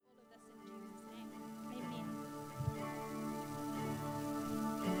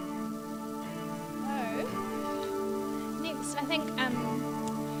I think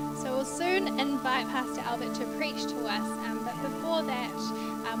so. We'll soon invite Pastor Albert to preach to us, but before that,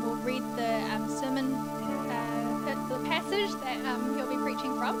 we'll read the sermon, the passage that he'll be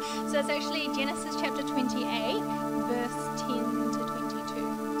preaching from. So it's actually Genesis chapter 28, verse 10 to 22.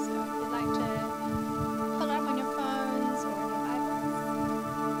 So if you'd like to pull up on your phones or in your Bibles.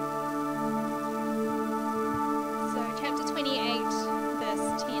 So chapter 28, verse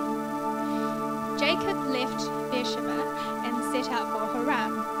 10. Jacob left Beersheba and set out for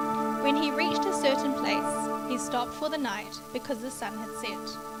Haran. When he reached a certain place, he stopped for the night because the sun had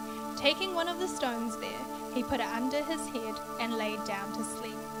set. Taking one of the stones there, he put it under his head and laid down to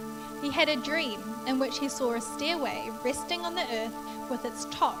sleep. He had a dream in which he saw a stairway resting on the earth with its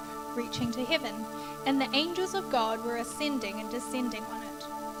top reaching to heaven, and the angels of God were ascending and descending on it.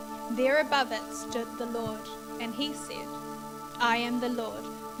 There above it stood the Lord, and he said, I am the Lord,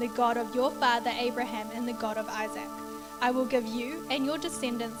 the God of your father Abraham and the God of Isaac. I will give you and your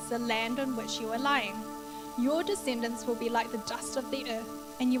descendants the land on which you are lying. Your descendants will be like the dust of the earth,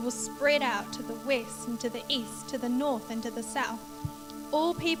 and you will spread out to the west and to the east, to the north and to the south.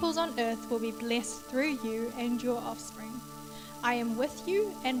 All peoples on earth will be blessed through you and your offspring. I am with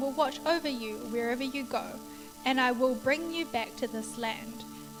you and will watch over you wherever you go, and I will bring you back to this land.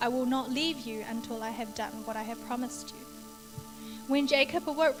 I will not leave you until I have done what I have promised you. When Jacob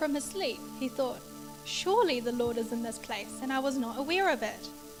awoke from his sleep, he thought, surely the Lord is in this place, and I was not aware of it.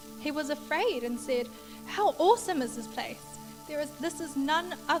 He was afraid and said, how awesome is this place? This is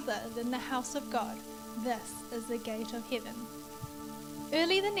none other than the house of God. This is the gate of heaven.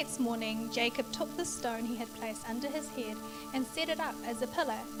 Early the next morning, Jacob took the stone he had placed under his head and set it up as a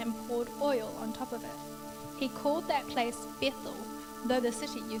pillar and poured oil on top of it. He called that place Bethel, though the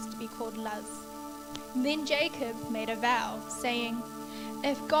city used to be called Luz. Then Jacob made a vow, saying,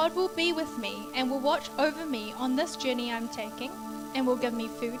 if God will be with me and will watch over me on this journey I'm taking, and will give me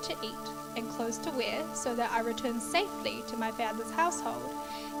food to eat and clothes to wear, so that I return safely to my father's household,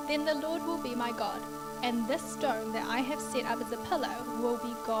 then the Lord will be my God, and this stone that I have set up as a pillar will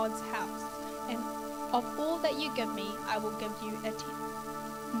be God's house. And of all that you give me, I will give you a tenth.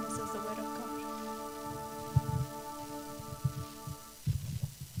 And this is the word of God.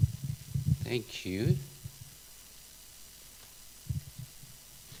 Thank you.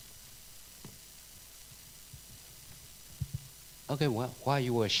 Okay, well, while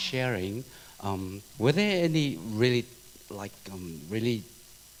you were sharing, were there any really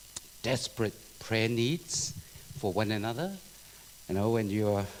desperate prayer needs for one another? You know, when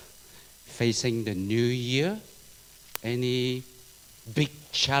you're facing the new year, any big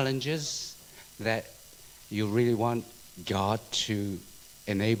challenges that you really want God to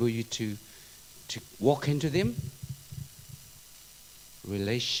enable you to walk into them?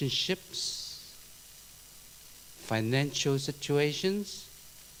 Relationships? Financial situations,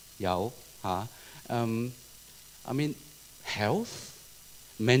 health,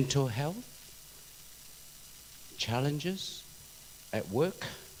 mental health, challenges at work,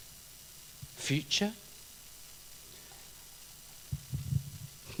 future.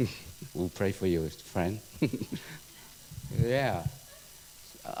 We'll pray for you, friend. Yeah.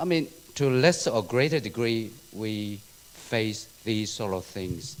 I mean, to a lesser or greater degree, we face these sort of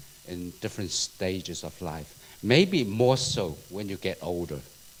things in different stages of life. Maybe more so when you get older.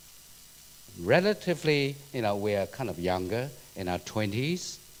 Relatively, we are kind of younger in our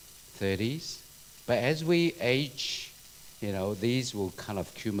 20s, 30s. But as we age, these will kind of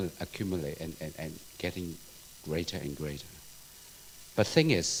accumulate and getting greater and greater. But thing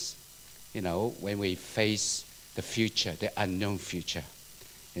is, when we face the future, the unknown future,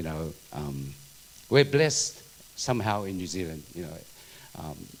 we're blessed somehow in New Zealand,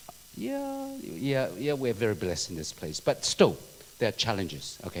 we're very blessed in this place. But still, there are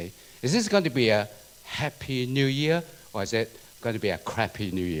challenges, okay? Is this going to be a happy new year, or is it going to be a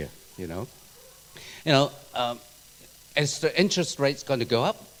crappy new year, as the interest rate's going to go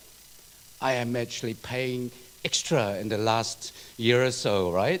up, I am actually paying extra in the last year or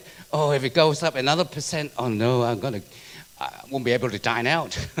so, right? Oh, if it goes up another percent, oh no, I won't be able to dine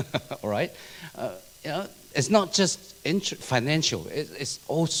out, all right? It's not just financial, it's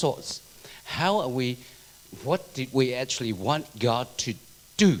all sorts. What did we actually want God to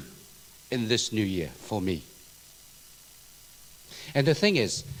do in this new year for me? And the thing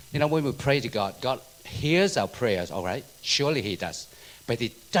is, when we pray to God, God hears our prayers, all right? Surely He does. But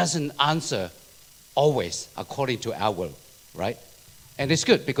He doesn't answer always according to our will, right? And it's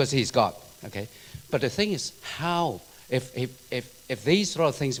good because He's God, okay? But the thing is, if these sort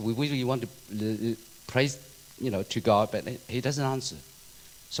of things we really want to praise, to God, but He doesn't answer.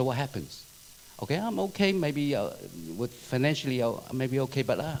 So what happens? Okay, I'm okay, maybe with financially, maybe okay,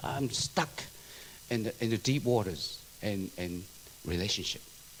 but I'm stuck in the deep waters in relationship,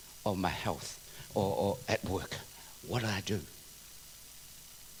 or my health, or at work. What do I do?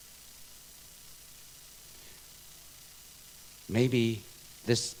 Maybe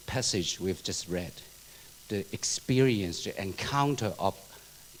this passage we've just read, the experience, the encounter of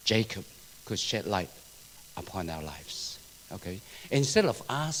Jacob could shed light upon our lives. Okay? Instead of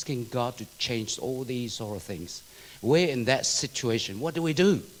asking God to change all these sort of things, we're in that situation. What do we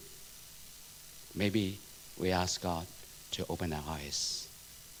do? Maybe we ask God to open our eyes.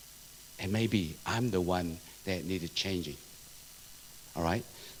 And maybe I'm the one that needed changing. All right?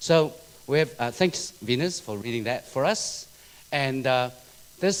 So we have, thanks, Venus, for reading that for us. And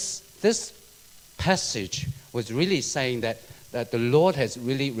this passage was really saying that the Lord has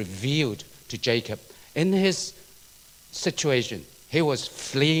really revealed to Jacob in his situation. He was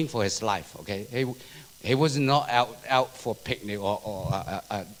fleeing for his life, okay? He was not out for a picnic or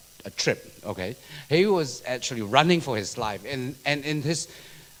a trip, okay? He was actually running for his life. And in his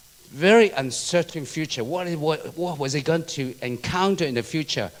very uncertain future, what was he going to encounter in the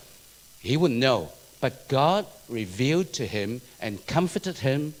future? He wouldn't know. But God revealed to him and comforted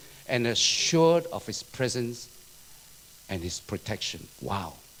him and assured of his presence and his protection.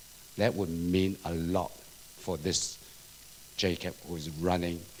 Wow, that would mean a lot for this Jacob who is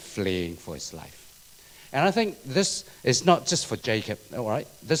running, fleeing for his life. And I think this is not just for Jacob, all right?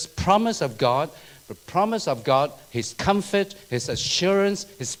 This promise of God, the promise of God, his comfort, his assurance,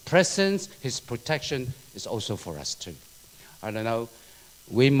 his presence, his protection is also for us too. I don't know,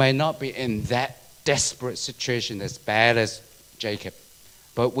 we may not be in that desperate situation as bad as Jacob,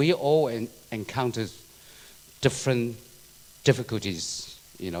 but we all encounter different difficulties,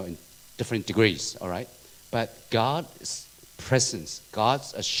 in different degrees, all right? But God's presence,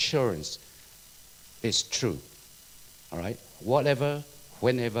 God's assurance is true, all right? Whatever,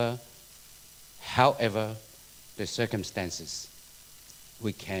 whenever, however the circumstances,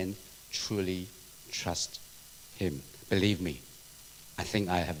 we can truly trust him. Believe me, I think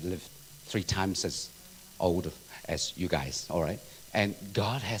I have lived 3 times as old as you guys, all right? And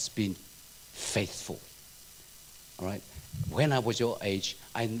God has been faithful, all right? When I was your age,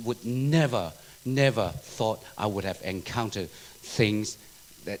 I would never thought I would have encountered things,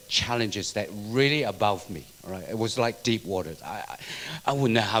 challenges that really above me, all right? It was like deep waters. I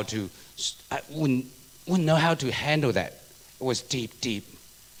wouldn't know how to, wouldn't know how to handle that. It was deep.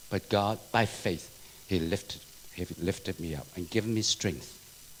 But God, by faith, He lifted me up and given me strength,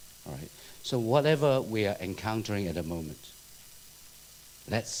 all right? So whatever we are encountering at the moment,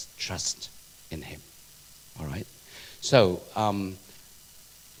 let's trust in Him, all right? So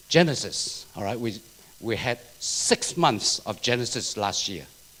Genesis, all right, we had 6 months of Genesis last year.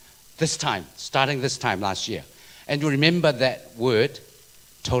 Starting this time last year. And you remember that word,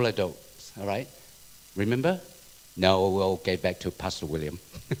 Toledo, all right? Remember? No, we'll get back to Pastor William.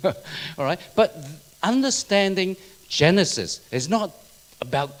 All right? But understanding Genesis is not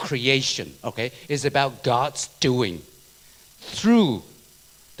about creation, okay? It's about God's doing through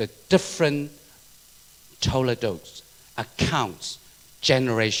the different Toledos, accounts,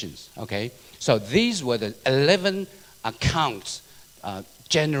 generations, okay? So these were the 11 accounts,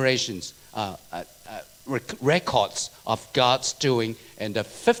 generations, records of God's doing in the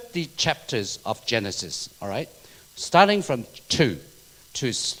 50 chapters of Genesis, all right? Starting from 2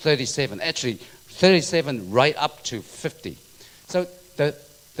 to 37, actually 37 right up to 50. So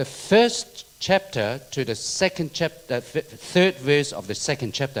the first chapter to the second chapter, third verse of the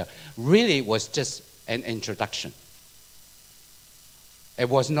second chapter really was just an introduction. It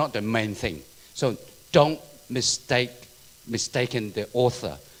was not the main thing. So don't mistaken the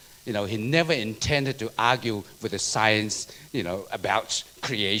author. He never intended to argue with the science, about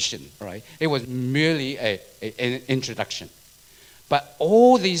creation, right? It was merely an introduction. But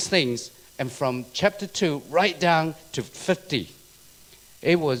all these things, and from chapter 2 right down to 50,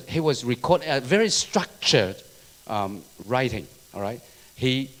 he was recording a very structured writing, all right?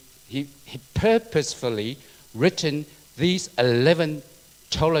 He purposefully written these 11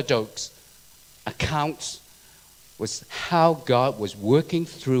 Toledos accounts was how God was working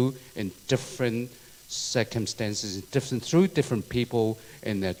through in different circumstances, through different people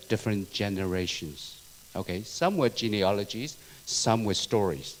in their different generations. Okay, some were genealogies, some were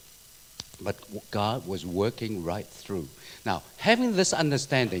stories. But God was working right through. Now, having this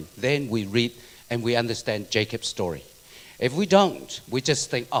understanding, then we read and we understand Jacob's story. If we don't, we just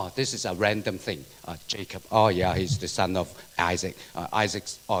think, oh, this is a random thing. Jacob, oh yeah, he's the son of Isaac.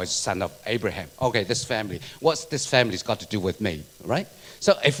 Isaac's, oh, he's the son of Abraham. Okay, this family. What's this family's got to do with me, right?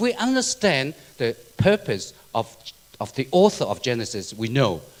 So if we understand the purpose of the author of Genesis, we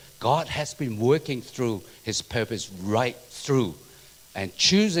know God has been working through his purpose right through and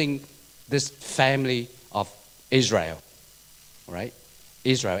choosing this family of Israel, right?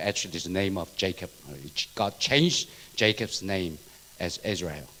 Israel actually is the name of Jacob. God changed Jacob's name as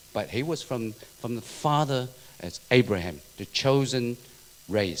Israel. But he was from the father as Abraham, the chosen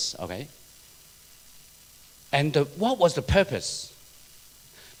race, okay? And what was the purpose?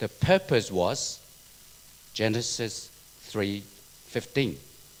 The purpose was Genesis 3:15.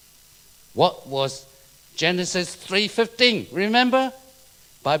 What was Genesis 3:15? Remember?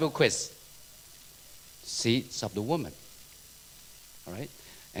 Bible quiz. Seeds of the woman. All right?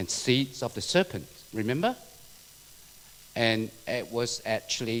 And seeds of the serpent. Remember? And it was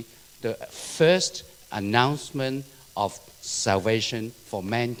actually the first announcement of salvation for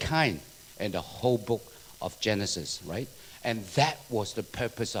mankind in the whole book of Genesis, right? And that was the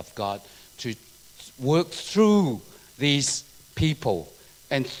purpose of God, to work through these people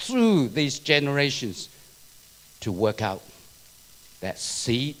and through these generations to work out that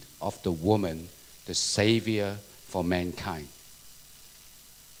seed of the woman, the Savior for mankind.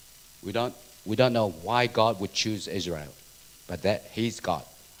 We don't know why God would choose Israel, but that He's God.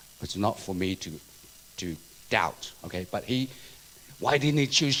 It's not for me to doubt, okay? But why didn't He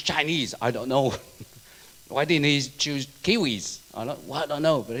choose Chinese? I don't know. Why didn't He choose Kiwis? I don't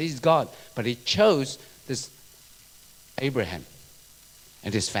know, but He's God. But He chose this Abraham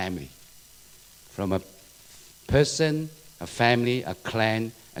and his family from a person, a family, a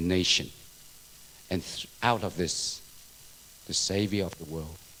clan, a nation. And out of this, the Savior of the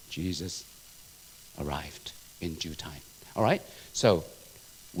world, Jesus, arrived in due time. All right? So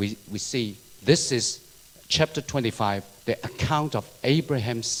we see this is chapter 25, the account of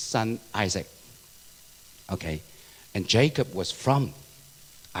Abraham's son Isaac. Okay? And Jacob was from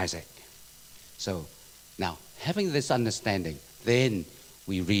Isaac. So now, having this understanding, then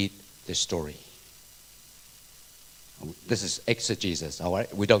we read the story. This is exegesis, all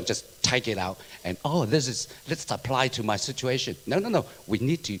right? We don't just take it out and, let's apply to my situation. No. We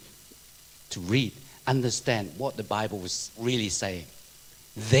need to read, understand what the Bible was really saying.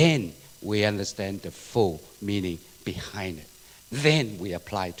 Then we understand the full meaning behind it. Then we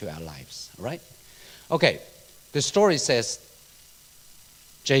apply to our lives, all right? Okay, the story says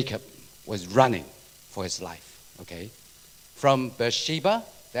Jacob was running for his life, okay? From Beersheba,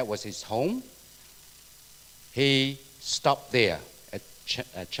 that was his home. He stopped there at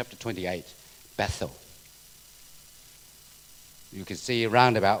chapter 28, Bethel. You can see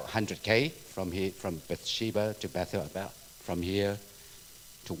around about 100 from here, from Beersheba to Bethel, about from here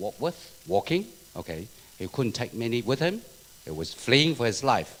to Warkworth, walking. Okay, he couldn't take many with him. He was fleeing for his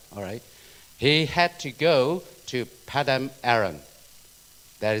life. All right, he had to go to Padam Aram.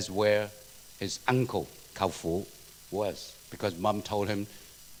 That is where his uncle Kao Fu was, because Mom told him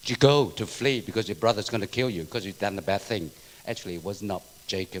to go, to flee, because your brother's going to kill you because you've done a bad thing. Actually, it was not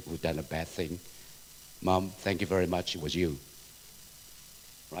Jacob who done a bad thing. Mom, thank you very much. It was you.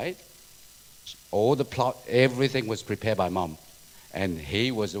 Right? All the plot, everything was prepared by Mom. And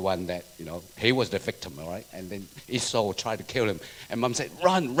he was the one that, he was the victim, all right? And then Esau tried to kill him. And Mom said,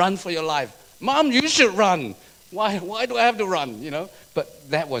 run for your life. Mom, you should run. Why do I have to run,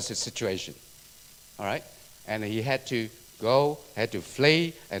 But that was his situation, all right? And he had to go, had to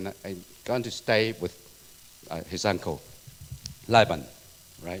flee, and gone to stay with his uncle, Laban,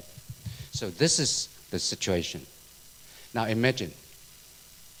 right? So this is the situation. Now imagine,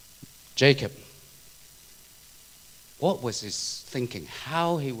 Jacob, what was his thinking?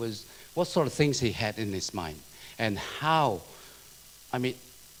 What sort of things he had in his mind? And how would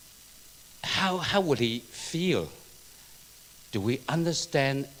he feel? Do we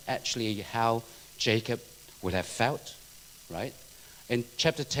understand actually how Jacob would have felt? Right? In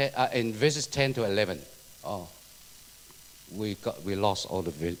chapter 10, in verses 10 to 11. Oh, we lost all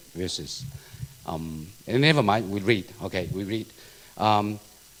the verses. And never mind, we read. Okay, we read.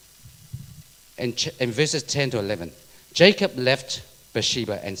 In verses 10 to 11, Jacob left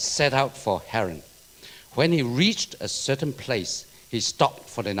Beersheba and set out for Haran. When he reached a certain place, he stopped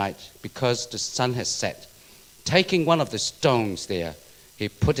for the night because the sun had set. Taking one of the stones there, he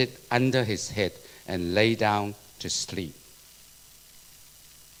put it under his head and lay down to sleep.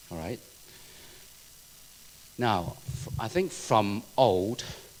 All right. Now, I think from old,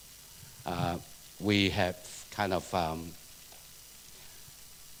 we have kind of, from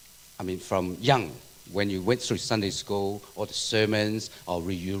young, when you went through Sunday school or the sermons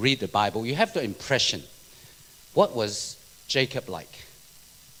or you read the Bible, you have the impression, what was Jacob like?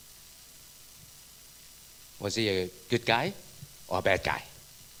 Was he a good guy or a bad guy?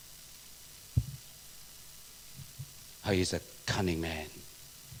 Oh, he's a cunning man.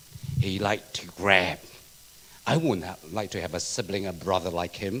 He liked to grab. I wouldn't like to have a sibling, a brother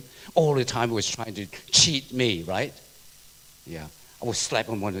like him. All the time he was trying to cheat me, right? Yeah, I would slap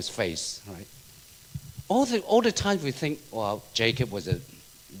him on his face, right? All the time we think, well, Jacob was a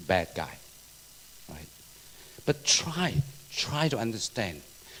bad guy, right? But try to understand.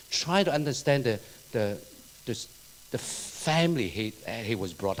 Try to understand the family he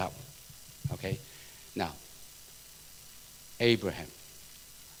was brought up, okay? Now, Abraham,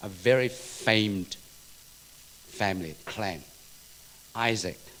 a very famed family, clan.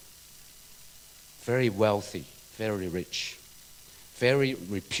 Isaac, very wealthy, very rich, very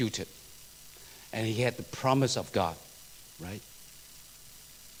reputed. And he had the promise of God, right?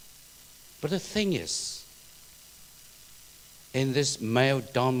 But the thing is, in this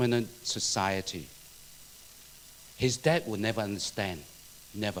male-dominant society, his dad would never understand,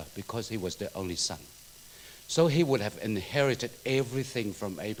 never, because he was the only son. So he would have inherited everything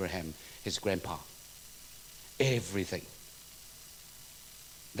from Abraham, his grandpa. Everything.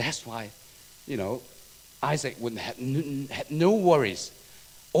 That's why, Isaac had no worries.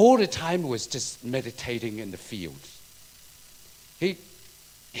 All the time was just meditating in the fields. He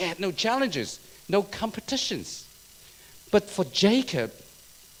had no challenges, no competitions. But for Jacob,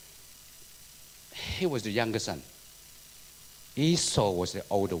 he was the younger son. Esau was the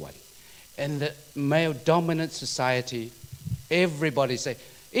older one. In the male-dominant society, everybody say,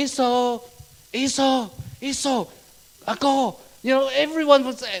 Esau, Esau, Esau, go. Everyone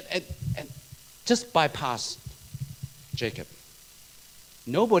was, and just bypass Jacob.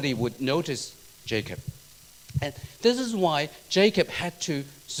 Nobody would notice Jacob. And this is why Jacob had to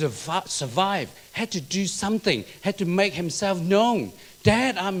survive, had to do something, had to make himself known.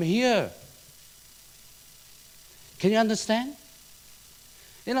 Dad, I'm here. Can you understand?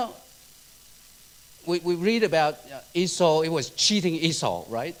 We read about Esau. It was cheating Esau,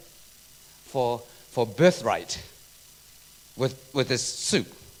 right? For birthright with this soup.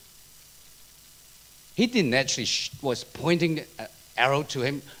 He didn't actually was pointing an arrow to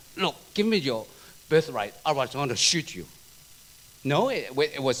him. Look, give me your birthright. I was going to shoot you. No, it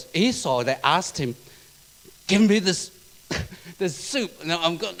was Esau that asked him, give me this soup. No,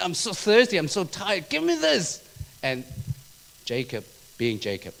 I'm so thirsty. I'm so tired. Give me this. And Jacob, being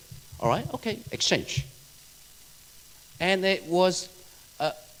Jacob, all right, okay, exchange. And it was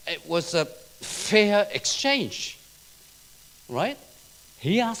a fair exchange, right?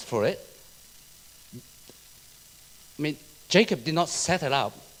 He asked for it. I mean, Jacob did not set it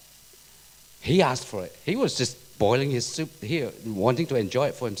up. He asked for it. He was just boiling his soup here, wanting to enjoy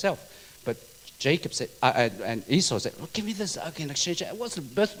it for himself. But Jacob said, and Esau said, well, give me this, I can exchange it. What's the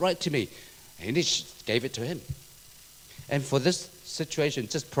birthright to me? And he gave it to him. And for this situation,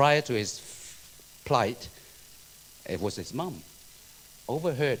 just prior to his plight, it was his mom.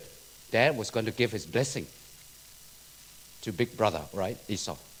 Overheard, Dad was going to give his blessing to big brother, right,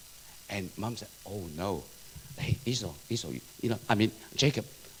 Esau. And Mom said, oh no, hey, Esau, Jacob,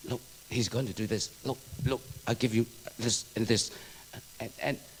 look, he's going to do this. Look, I'll give you this and this.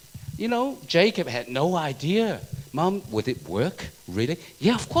 And Jacob had no idea. Mom, would it work, really?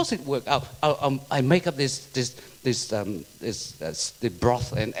 Yeah, of course it worked. I make up this the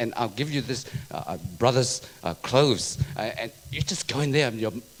broth, and I'll give you this brother's clothes, and you just go in there, and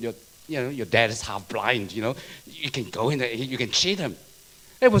your dad is half blind. You can go in there, you can cheat him.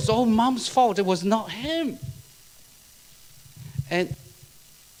 It was all Mom's fault. It was not him. And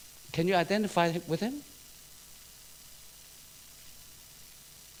can you identify with him?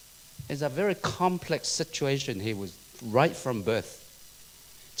 It's a very complex situation. He was right from birth.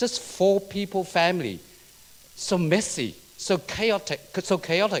 Just 4 people family. So messy, so chaotic,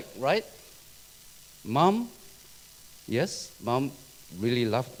 right? Mom, yes, Mom really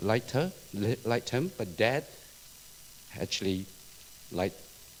liked him, but Dad actually liked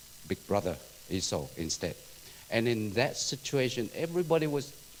big brother Esau instead. And in that situation, everybody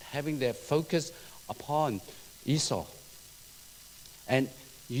was having their focus upon Esau. And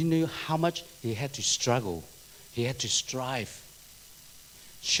you knew how much he had to struggle. He had to strive.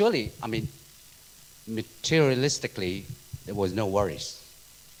 Surely, materialistically, there was no worries.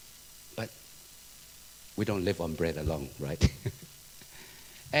 But we don't live on bread alone, right?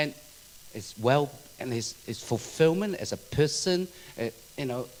 And his fulfillment as a person,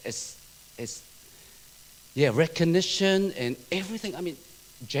 recognition and everything.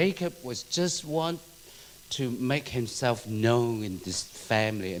 Jacob was just want to make himself known in this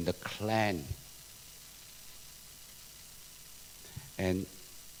family, in the clan. And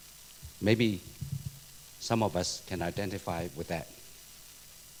maybe some of us can identify with that.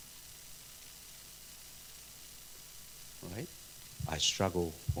 Right? I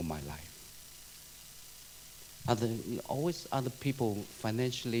struggle all my life. Always other people,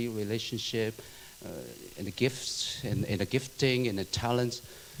 financially, relationship, in the gifts, in the gifting, in the talents.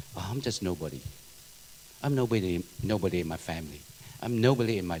 Oh, I'm just nobody. I'm nobody in my family. I'm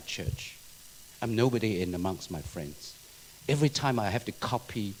nobody in my church. I'm nobody in amongst my friends. Every time I have to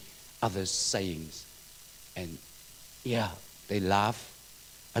copy others' sayings, and yeah, they laugh.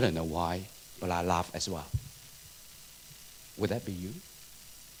 I don't know why, but I laugh as well. Would that be you?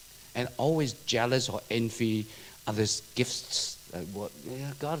 And always jealous or envy others' gifts.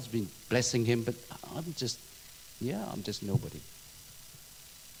 God has been blessing him, but I'm just nobody.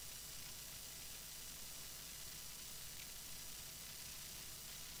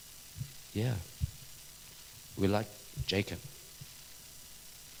 Yeah, we like Jacob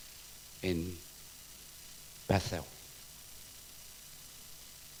in Bethel,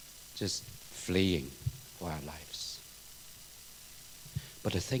 just fleeing for our lives.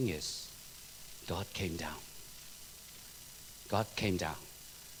 But the thing is, God came down. God came down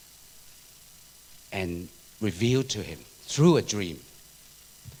and revealed to him through a dream,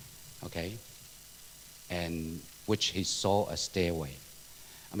 okay, and which he saw a stairway.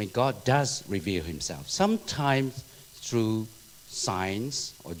 I mean, God does reveal himself, sometimes through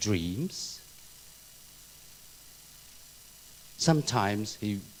signs or dreams. Sometimes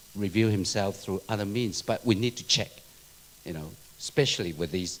he reveals himself through other means, but we need to check, especially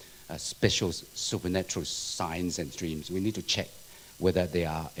with these special supernatural signs and dreams. We need to check whether they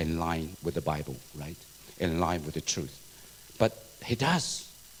are in line with the Bible, right? In line with the truth. But he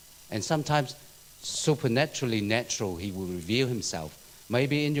does. And sometimes supernaturally natural, he will reveal himself.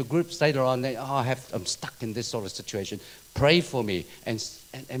 Maybe in your groups later on, I'm stuck in this sort of situation. Pray for me. And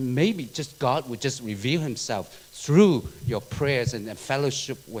maybe just God would just reveal himself through your prayers and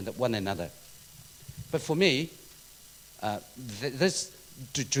fellowship with one another. But for me, this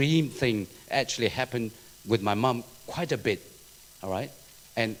dream thing actually happened with my mom quite a bit, all right?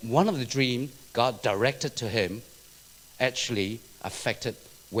 And one of the dreams God directed to him actually affected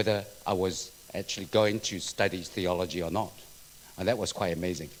whether I was actually going to study theology or not. And that was quite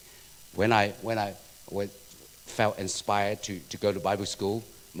amazing. When I felt inspired to go to Bible school,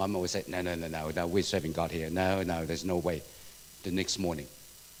 Mama would say, no, we're serving God here. No, there's no way. The next morning,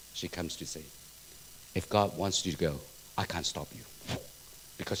 she comes to say, if God wants you to go, I can't stop you.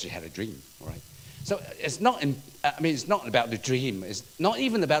 Because she had a dream, all right? So it's not about the dream. It's not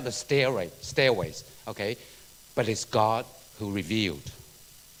even about the stairways, okay? But it's God who revealed.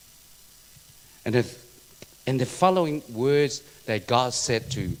 And in the following words that God said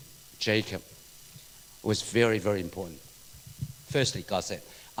to Jacob was very, very important. Firstly, God said,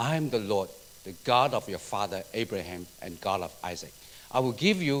 I am the Lord, the God of your father Abraham and God of Isaac. I will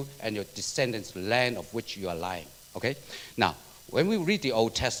give you and your descendants the land of which you are lying. Okay? Now, when we read the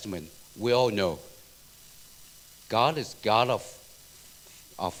Old Testament, we all know God is God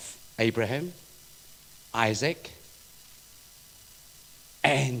of Abraham, Isaac,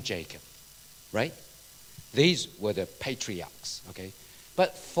 and Jacob. Right? These were the patriarchs, okay?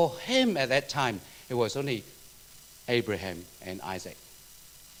 But for him at that time, it was only Abraham and Isaac.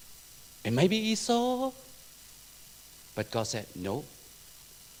 And maybe Esau. But God said, no.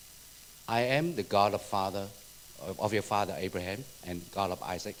 I am the God of your father Abraham and God of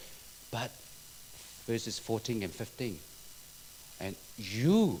Isaac. But verses 14 and 15. And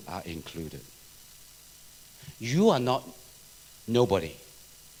you are included. You are not nobody.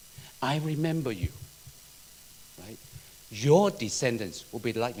 I remember you. Right? Your descendants will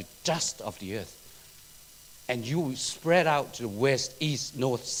be like the dust of the earth. And you will spread out to the west, east,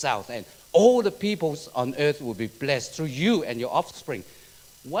 north, south. And all the peoples on earth will be blessed through you and your offspring.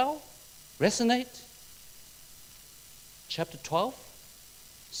 Well, resonate? Chapter 12.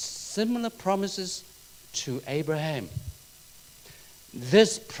 Similar promises to Abraham.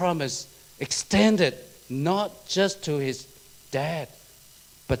 This promise extended not just to his dad,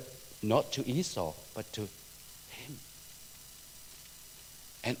 but not to Esau, but to him.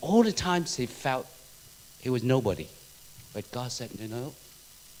 And all the times he felt he was nobody. But God said, no,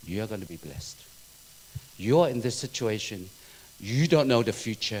 you are going to be blessed. You're in this situation. You don't know the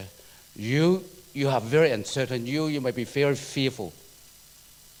future. You are very uncertain. You may be very fearful.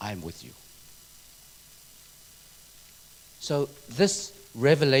 I'm with you. So this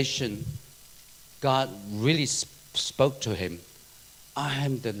revelation, God really spoke to him. I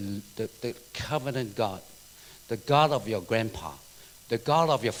am the covenant God the God of your grandpa, the God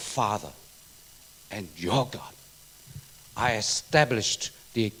of your father, and your God. I established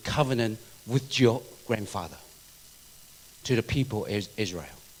the covenant with your grandfather to the people of Israel.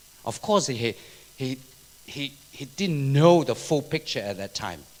 Of course, he didn't know the full picture at that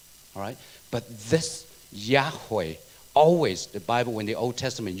time, all right? But this Yahweh, always, the Bible, when the Old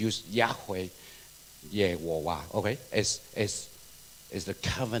Testament used Yahweh, Yehovah, okay, is the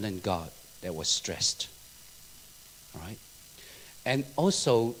covenant God that was stressed, all right? And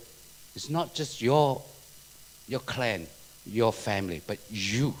also, it's not just your clan, your family, but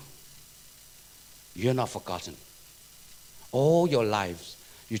you're not forgotten. All your lives,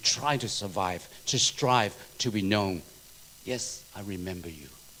 you try to survive, to strive, to be known. Yes, I remember you.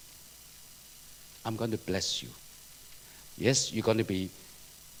 I'm going to bless you. Yes, you're going to be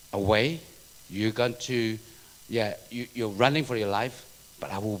away. You're going to, you're running for your life,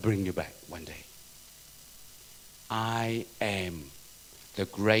 but I will bring you back one day. I am the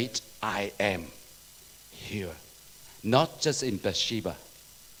great I am here. Not just in Beersheba,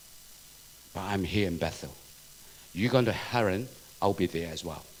 but I'm here in Bethel. You're going to Haran, I'll be there as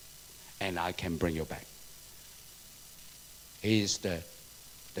well. And I can bring you back. He is the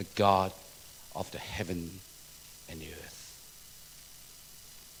God of the heaven and the earth.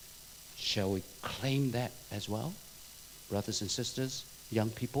 Shall we claim that as well, brothers and sisters, young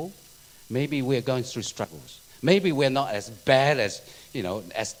people? Maybe we're going through struggles. Maybe we're not as bad as,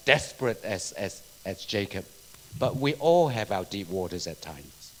 as desperate as Jacob. But we all have our deep waters at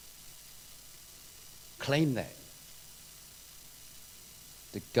times. Claim that.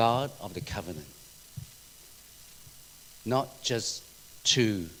 The God of the covenant. Not just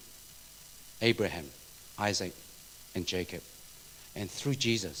to Abraham, Isaac, and Jacob. And through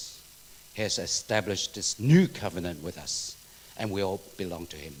Jesus, he has established this new covenant with us. And we all belong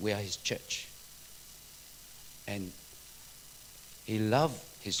to him. We are his church. And he loved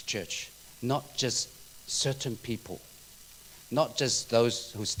his church, not just certain people, not just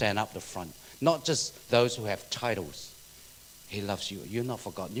those who stand up the front, not just those who have titles. He loves you. You're not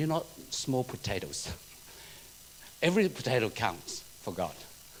forgotten. You're not small potatoes. Every potato counts for God,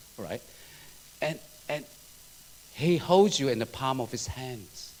 right? And he holds you in the palm of his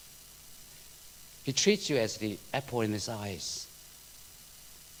hands. He treats you as the apple in his eyes.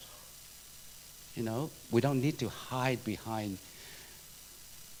 We don't need to hide behind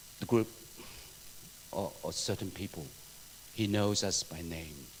the group or certain people. He knows us by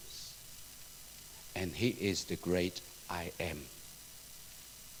names. And he is the great I am.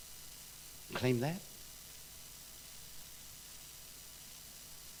 Claim that.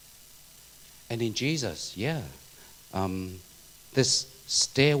 And in Jesus, this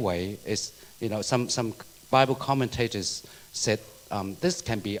stairway is, some Bible commentators said this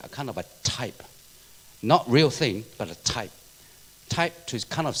can be a kind of a type. Not real thing, but a type. Type to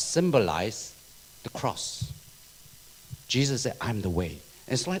kind of symbolize the cross. Jesus said, I'm the way.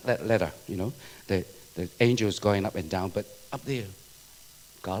 And it's like that letter, the angels going up and down, but up there,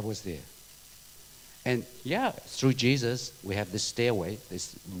 God was there. And through Jesus, we have this stairway,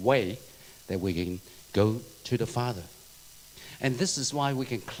 this way that we can go to the Father. And this is why we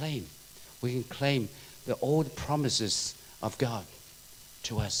can claim all the promises of God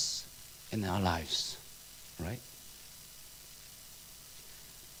to us in our lives, right?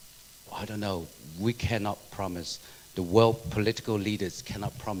 I don't know. We cannot promise. The world political leaders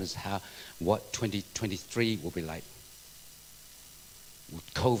cannot promise what 2023 will be like.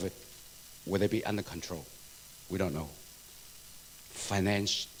 With COVID, will it be under control? We don't know.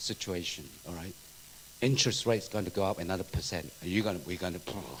 Financial situation, all right? Interest rates going to go up another %. We're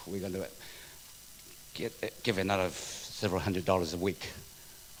going to give another several $100s a week,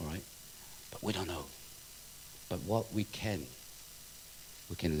 all right? But we don't know. But what we can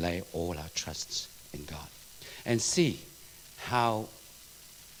lay all our trusts in God and see how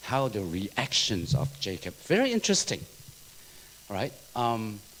the reactions of Jacob, very interesting, all right?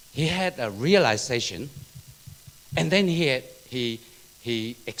 He had a realization, and then he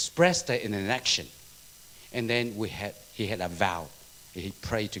expressed it in an action, and then he had a vow. He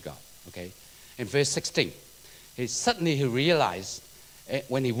prayed to God. Okay, in verse 16, he realized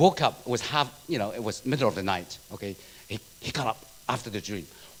when he woke up, it was it was middle of the night. Okay, he got up after the dream.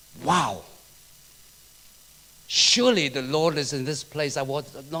 Wow! Surely the Lord is in this place. I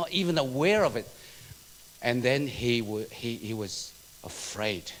was not even aware of it. And then he was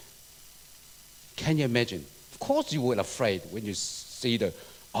afraid. Can you imagine? Of course you were afraid when you see the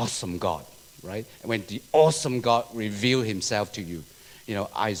awesome God, right? And when the awesome God revealed himself to you.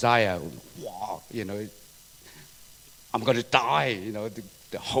 Isaiah, wow, I'm going to die,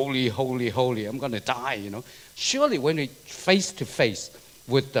 the holy, holy, holy. I'm going to die, you know. Surely when we face to face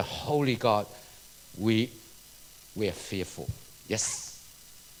with the holy God, we are fearful. Yes.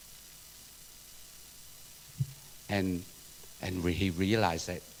 And he realized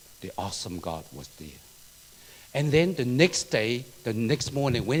that the awesome God was there. And then the next day, the next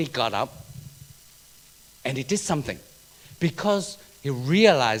morning, when he got up, and he did something. Because he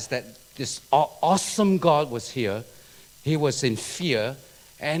realized that this awesome God was here, he was in fear,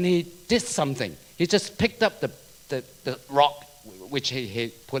 and he did something. He just picked up the rock which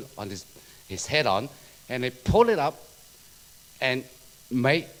he put on his head on, and he pulled it up and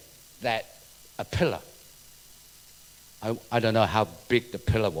made that a pillar. I don't know how big the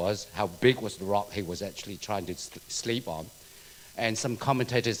pillar was, how big was the rock he was actually trying to sleep on. And some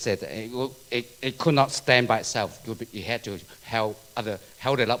commentators said that it could not stand by itself. He had to held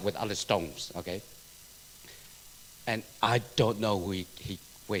it up with other stones, okay? And I don't know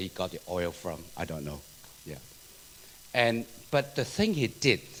where he got the oil from. I don't know, yeah. But the thing he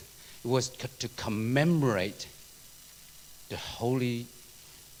did was to commemorate the holy,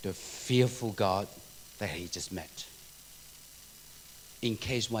 the fearful God that he just met. In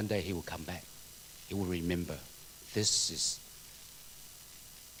case one day he will come back, he will remember, this is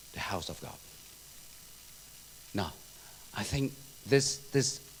the house of God. Now, I think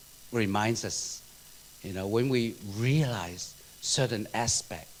this reminds us, you know, when we realize certain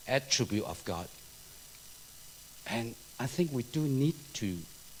attribute of God, and I think we do need to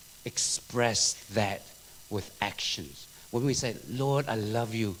express that with actions. When we say, Lord, I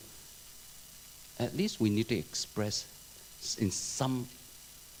love you, at least we need to express in some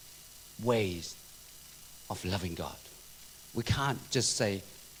ways of loving God. We can't just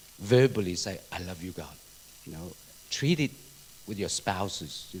verbally say, I love you, God. You know, treat it with your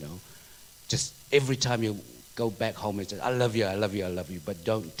spouses, you know. Just every time you go back home and say, I love you, I love you, I love you, but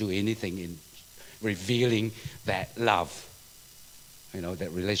don't do anything in revealing that love. You know, that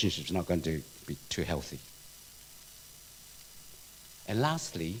relationship's not going to be too healthy. And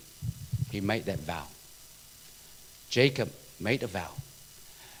lastly, he made that vow. Jacob made a vow.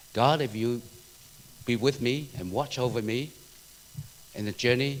 God, if you be with me and watch over me in the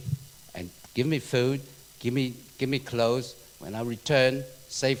journey and give me food, give me clothes, when I return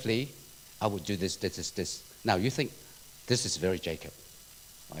safely, I will do this. Now you think this is very Jacob,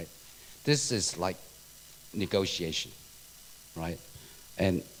 right? This is like negotiation, right?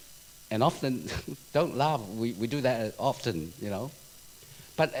 And often, don't laugh, we do that often, you know.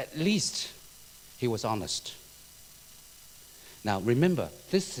 But at least he was honest. Now remember,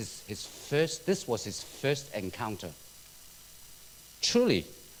 this was his first encounter. Truly,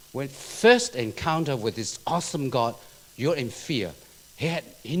 when first encounter with this awesome God, you're in fear.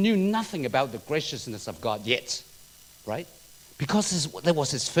 He knew nothing about the graciousness of God yet, right? Because that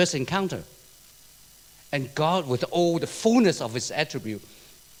was his first encounter. And God, with all the fullness of his attribute,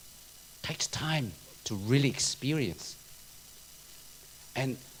 takes time to really experience.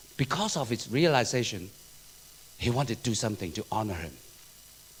 And because of his realization, he wanted to do something to honor him.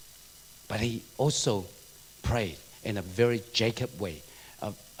 But he also prayed in a very Jacob way,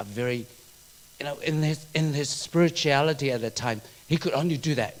 a very, you know, in his spirituality at that time, he could only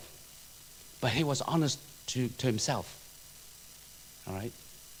do that. But he was honest to himself. All right?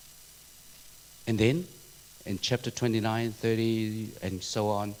 And then, in chapter 29, 30, and so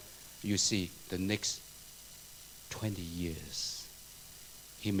on, you see the next 20 years.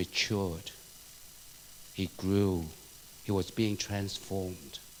 He matured. He grew. He was being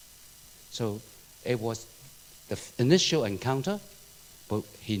transformed. So it was the initial encounter, but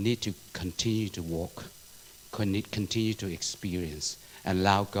he needed to continue to walk, continue to experience, and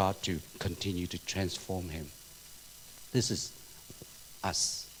allow God to continue to transform him. This is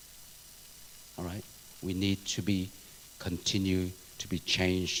us. All right? We need to continue to be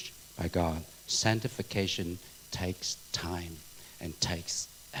changed by God. Sanctification takes time and takes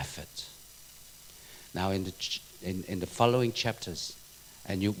effort. Now in the following chapters,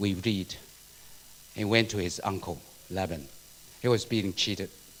 we read, he went to his uncle Laban. He was being cheated,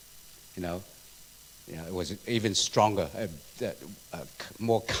 you know. It was even stronger,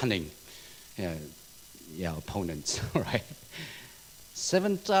 more cunning, opponents, right?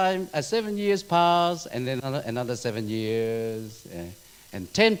 7 years passed, and then another 7 years,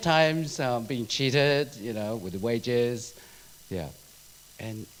 and 10 times being cheated, you know, with the wages,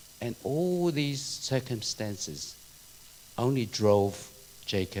 and all these circumstances only drove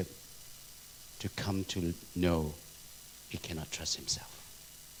Jacob to come to know he cannot trust himself.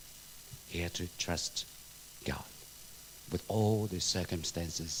 He had to trust God with all the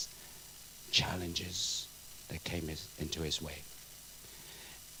circumstances, challenges that came into his way.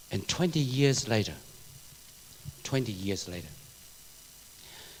 And 20 years later,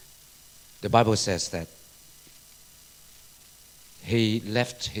 the Bible says that he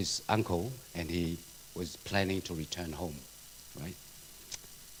left his uncle and he was planning to return home, right?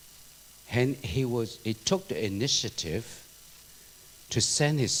 And he took the initiative to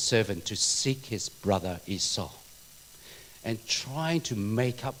send his servant to seek his brother Esau and trying to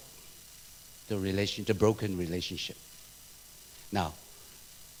make up the broken relationship. Now,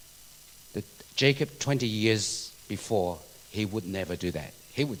 Jacob, 20 years before, he would never do that.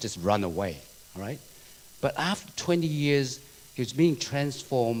 He would just run away, all right? But after 20 years, he was being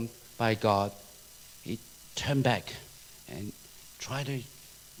transformed by God. He turned back and tried to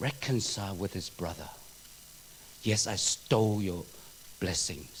reconcile with his brother. Yes, I stole your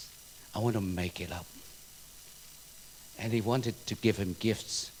blessings. I want to make it up. And he wanted to give him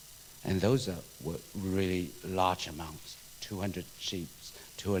gifts. And those were really large amounts. 200 sheep,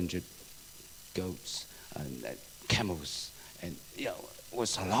 200 goats, and camels. And, it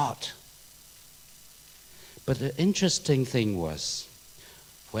was a lot. But the interesting thing was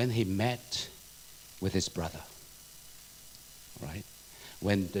when he met with his brother, right?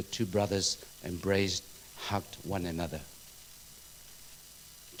 When the two brothers embraced, hugged one another,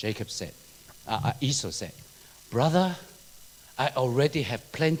 Esau said, "Brother, I already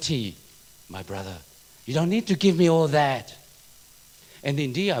have plenty, my brother. You don't need to give me all that." And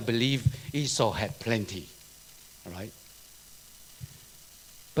indeed, I believe Esau had plenty, all right?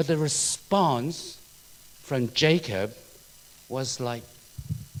 But the response from Jacob was like,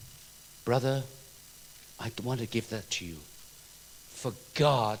 "Brother, I want to give that to you. For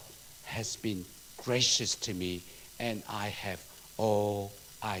God has been gracious to me, and I have all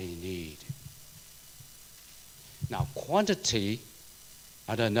I need." Now, quantity,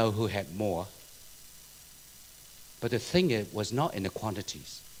 I don't know who had more. But the thing was not in the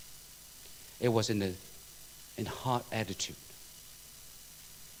quantities. It was in heart attitude.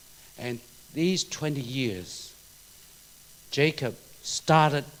 And these 20 years, Jacob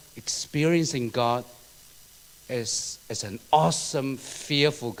started experiencing God as an awesome,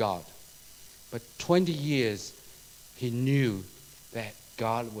 fearful God. But 20 years, he knew that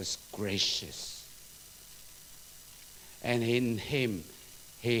God was gracious. And in him,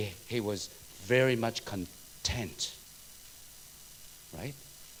 he was very much content. Right?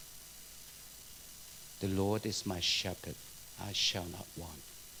 The Lord is my shepherd, I shall not want.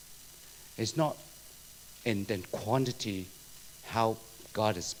 It's not in the quantity how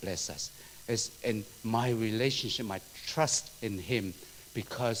God has blessed us. It's in my relationship, my trust in him,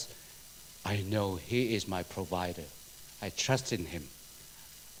 because I know he is my provider. I trust in him.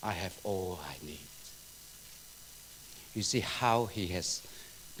 I have all I need. You see how he has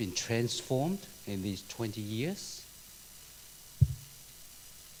been transformed in these 20 years?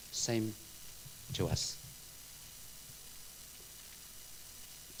 Same to us.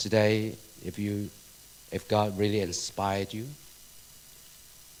 Today, if God really inspired you,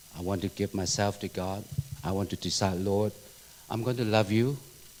 I want to give myself to God. I want to decide, Lord, I'm going to love you,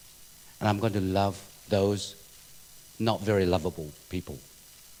 and I'm going to love those not very lovable people.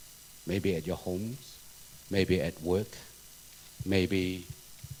 Maybe at your homes, maybe at work, maybe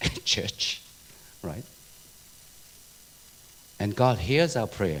at church, right? And God hears our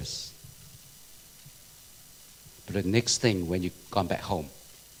prayers. But the next thing, when you come back home,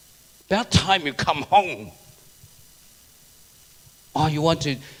 about time you come home. Or you want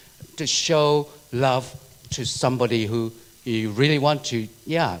to show love to somebody who you really want to,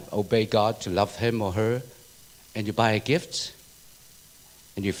 obey God, to love him or her, and you buy a gift,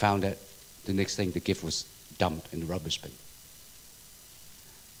 and you found that the next thing, the gift was dumped in the rubbish bin.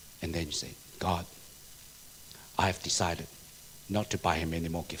 And then you say, God, I have decided not to buy him any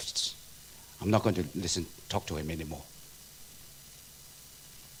more gifts. I'm not going to talk to him anymore.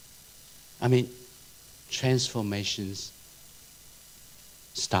 I mean, transformations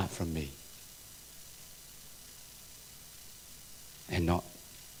start from me and not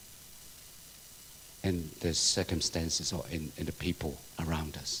in the circumstances or in the people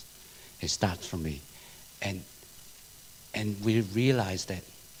around us. It starts from me. And we realize that,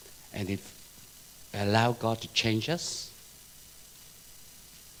 and if we allow God to change us,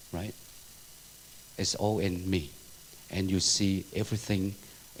 right? It's all in me. And you see everything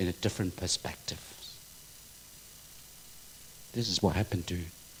in a different perspective. This is what happened to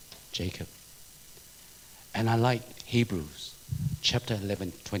Jacob. And I like Hebrews chapter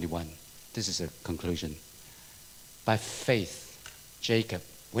 11:21. This is a conclusion. By faith, Jacob,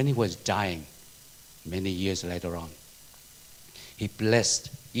 when he was dying many years later on, he blessed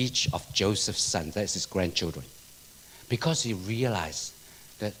each of Joseph's sons, that's his grandchildren, because he realized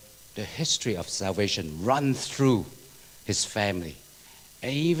that the history of salvation run through his family.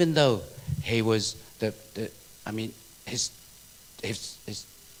 And even though he was his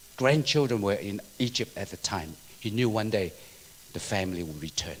grandchildren were in Egypt at the time, he knew one day the family would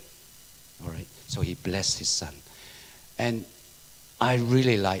return. All right, so he blessed his son. And I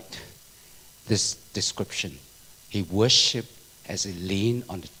really liked this description. He worshiped as he leaned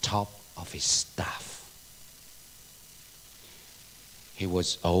on the top of his staff. He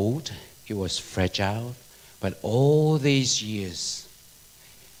was old, he was fragile, but all these years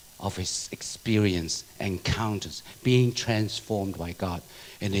of his experience, encounters, being transformed by God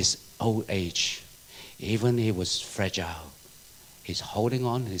in his old age, even he was fragile, he's holding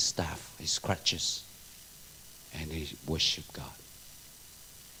on his staff, his crutches, and he worshiped God.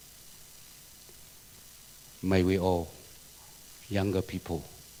 May we all, younger people,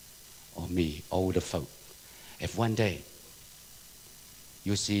 or me, older folk, if one day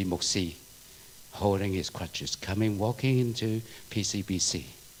you see Moxie holding his crutches, walking into PCBC,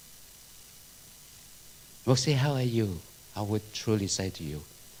 Moxie, how are you? I would truly say to you,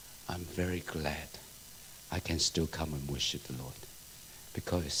 I'm very glad I can still come and worship the Lord,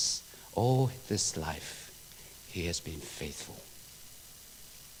 because all this life he has been faithful.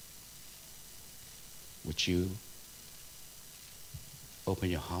 Would you open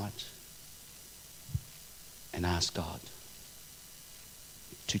your heart and ask God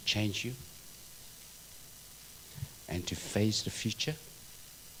to change you and to face the future?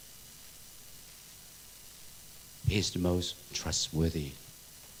 He is the most trustworthy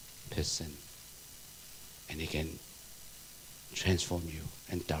person, and he can transform you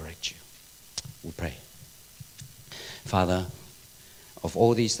and direct you. We pray. Father, of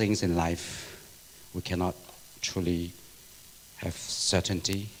all these things in life, we cannot truly have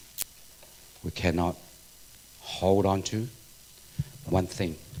certainty. We cannot hold on to. One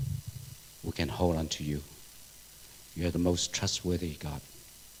thing, we can hold on to you. You are the most trustworthy God.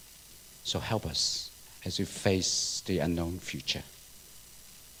 So help us as we face the unknown future.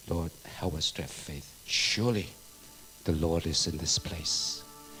 Lord, help us to have faith. Surely the Lord is in this place,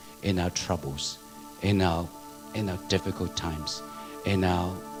 in our troubles, in our difficult times, in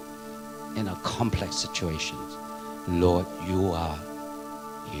our complex situations. Lord, you are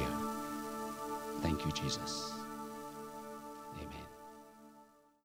here. Thank you, Jesus.